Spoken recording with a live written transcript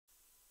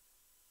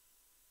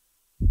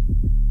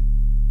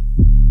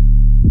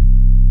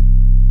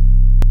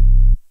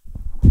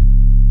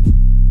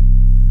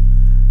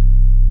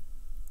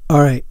All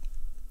right.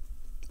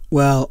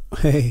 Well,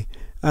 hey,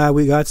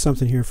 we got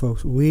something here,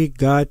 folks. We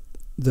got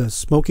the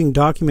smoking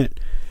document.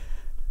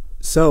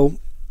 So,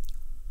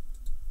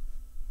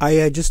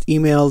 I just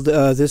emailed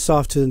this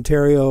off to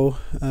Ontario,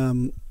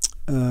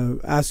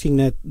 asking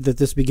that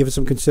this be given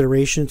some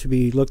consideration to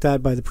be looked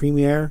at by the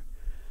Premier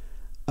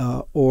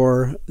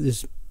or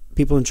this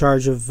people in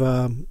charge of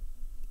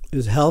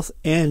his health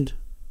and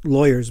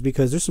lawyers,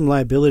 because there's some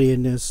liability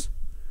in this.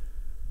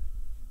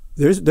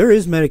 There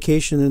is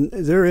medication, and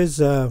there is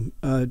a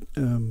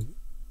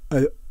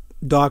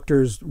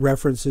doctor's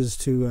references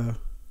to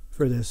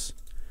for this.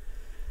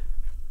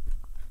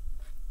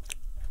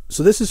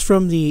 So this is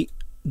from the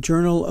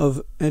Journal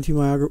of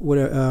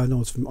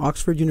no, it's from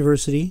Oxford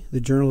University,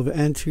 the Journal of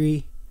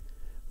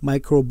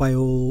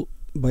Antimicrobial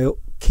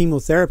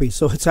Chemotherapy.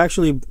 So it's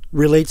actually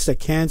relates to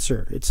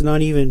cancer. It's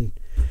not even.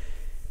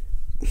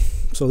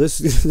 So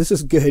this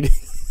is good.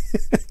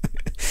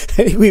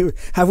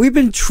 Have we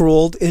been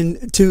trolled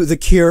into the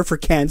cure for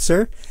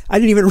cancer? I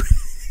didn't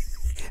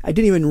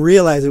even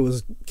realize it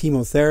was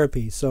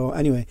chemotherapy. So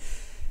anyway,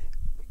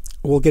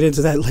 we'll get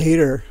into that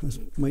later. This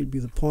might be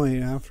the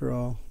point after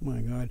all. Oh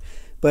my God.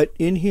 But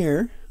in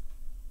here,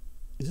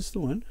 is this the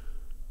one?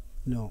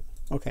 No.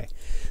 Okay.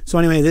 So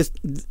anyway,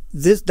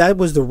 that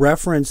was the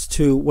reference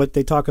to what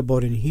they talk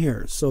about in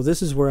here. So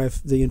this is where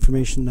the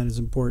information that is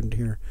important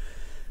here.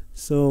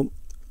 So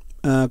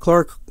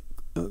chloroquine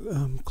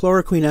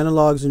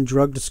analogs in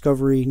drug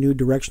discovery, new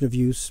direction of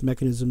use,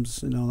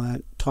 mechanisms, and all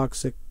that.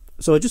 Toxic.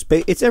 So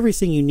it's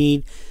everything you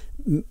need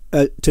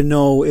to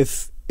know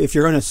if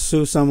you're going to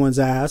sue someone's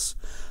ass,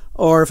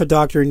 or if a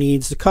doctor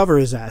needs to cover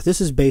his ass.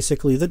 This is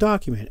basically the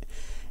document,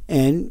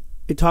 and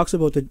it talks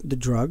about the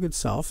drug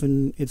itself,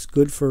 and it's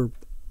good for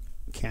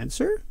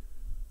cancer.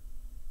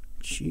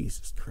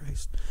 Jesus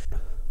Christ.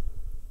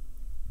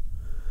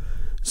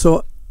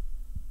 So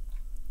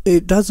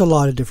it does a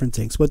lot of different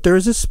things, but there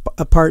is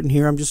a part in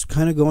here I'm just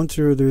kind of going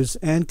through. There's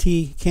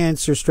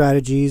anti-cancer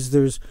strategies,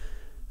 there's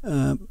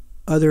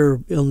other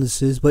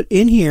illnesses, but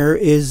in here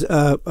is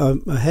a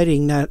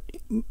heading that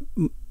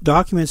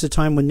documents a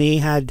time when they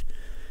had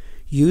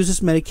used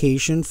this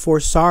medication for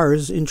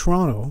SARS in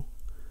Toronto,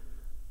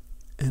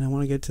 and I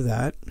want to get to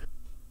that.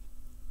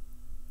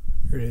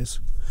 Here it is.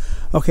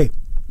 Okay,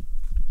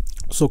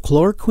 so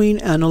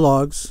chloroquine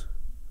analogs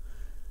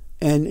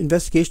and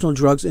investigational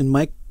drugs in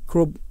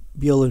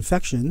microbial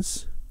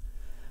infections.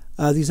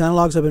 These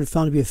analogs have been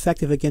found to be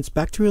effective against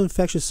bacterial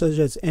infections such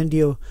as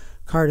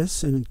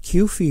endocarditis and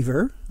Q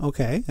fever.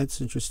 Okay, that's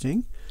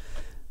interesting.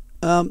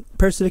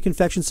 Parasitic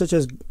infections such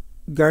as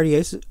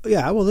Gardiasis.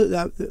 Yeah,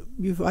 well,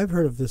 I've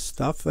heard of this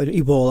stuff.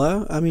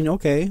 Ebola. I mean,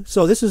 okay.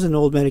 So this is an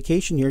old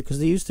medication here, because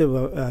they used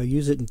to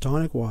use it in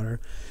tonic water,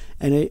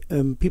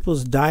 and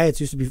people's diets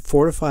used to be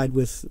fortified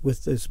with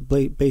this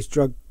base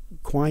drug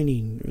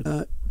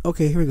quinine.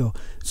 Okay, here we go.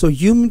 So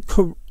human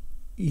coronavirus,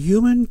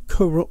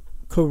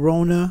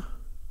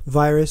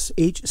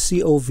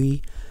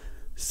 HCOV,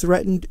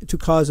 threatened to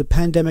cause a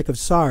pandemic of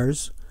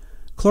SARS.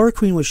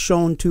 Chloroquine was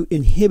shown to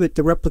inhibit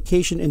the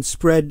replication and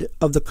spread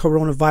of the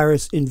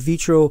coronavirus in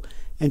vitro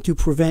and to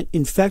prevent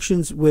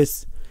infections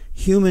with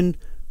human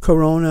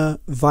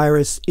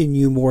coronavirus in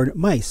newborn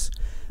mice.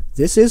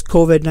 This is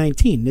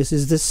COVID-19. This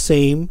is the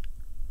same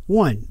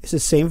one. It's the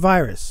same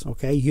virus.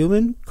 Okay,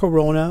 human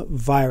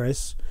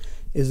coronavirus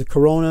is the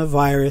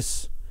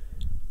coronavirus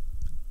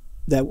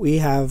that we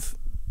have,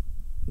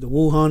 the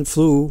Wuhan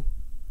flu,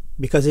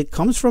 because it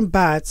comes from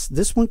bats.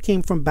 This one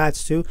came from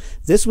bats too.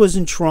 This was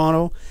in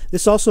Toronto.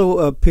 This also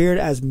appeared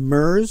as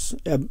MERS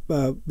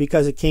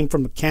because it came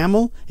from a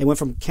camel. It went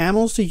from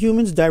camels to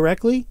humans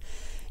directly.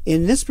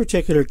 In this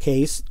particular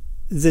case,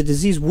 the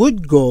disease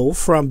would go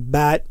from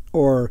bat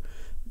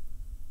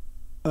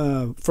to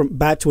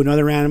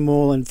another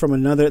animal, and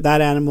from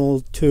that animal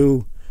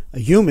to a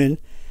human,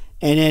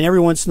 and then every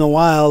once in a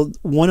while,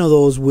 one of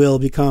those will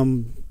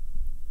become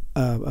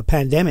a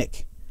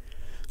pandemic.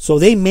 So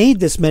they made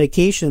this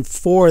medication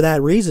for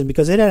that reason,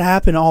 because it had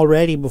happened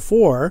already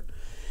before.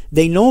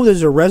 They know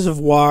there's a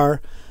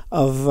reservoir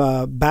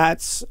of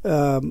bats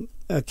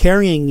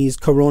carrying these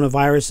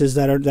coronaviruses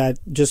that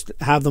just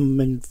have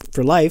them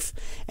for life,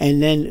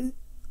 and then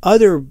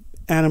other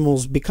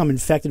animals become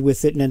infected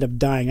with it and end up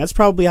dying. That's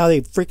probably how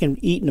they freaking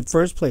eat in the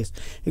first place.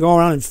 They go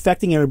around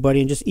infecting everybody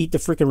and just eat the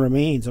freaking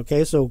remains.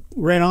 Okay, so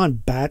right on,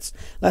 bats.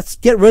 Let's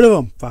get rid of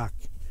them. Fuck.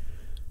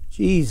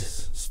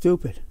 Jesus,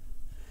 stupid.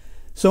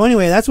 So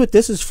anyway, that's what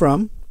this is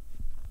from,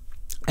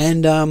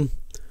 and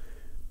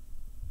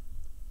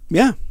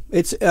yeah,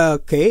 it's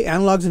okay.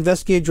 Analogs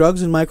investigate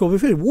drugs and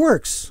microbial. It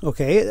works.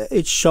 Okay,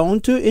 it's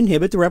shown to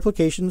inhibit the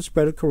replication and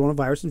spread of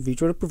coronavirus in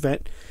vitro to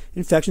prevent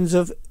infections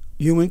of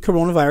human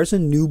coronavirus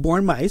in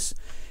newborn mice,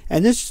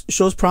 and this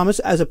shows promise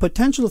as a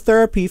potential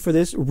therapy for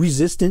this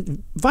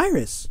resistant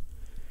virus.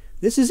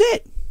 This is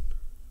it.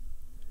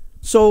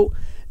 So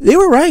they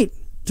were right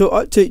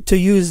to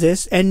use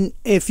this, and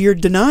if you're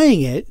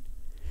denying it,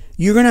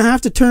 you're going to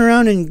have to turn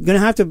around and going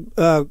to have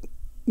to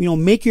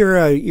make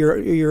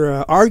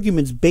your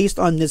arguments based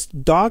on this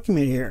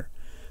document here.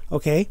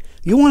 Okay,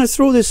 you want to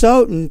throw this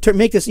out and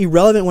make this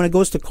irrelevant when it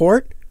goes to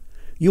court?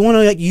 You want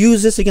to like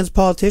use this against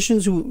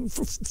politicians who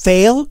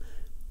fail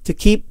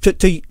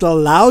to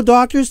allow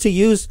doctors to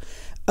use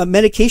a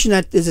medication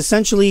that is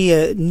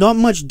essentially not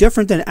much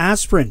different than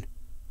aspirin?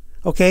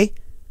 Okay,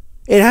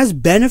 it has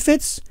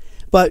benefits,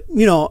 but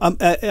you know,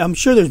 I'm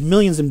sure there's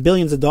millions and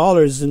billions of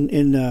dollars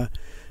in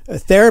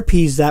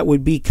therapies that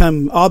would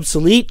become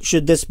obsolete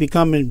should this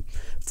become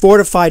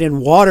fortified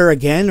in water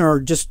again, or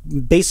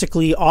just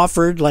basically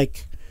offered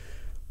like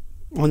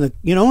on the,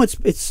 you know,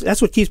 it's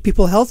that's what keeps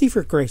people healthy,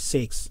 for Christ's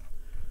sakes.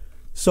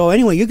 So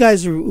anyway, you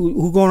guys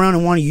who go around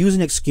and want to use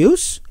an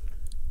excuse,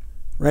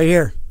 right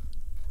here,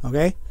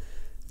 okay,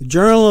 the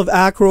Journal of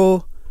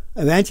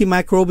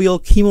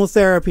Antimicrobial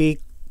Chemotherapy,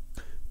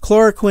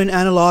 Chloroquine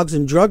Analogs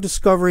and Drug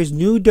Discovery's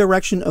New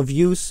Direction of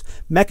Use,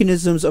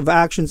 Mechanisms of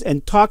Actions,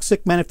 and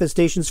Toxic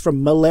Manifestations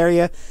from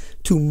Malaria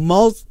to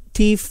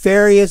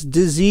Multifarious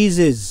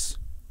Diseases.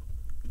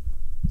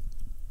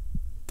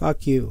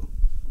 Fuck you.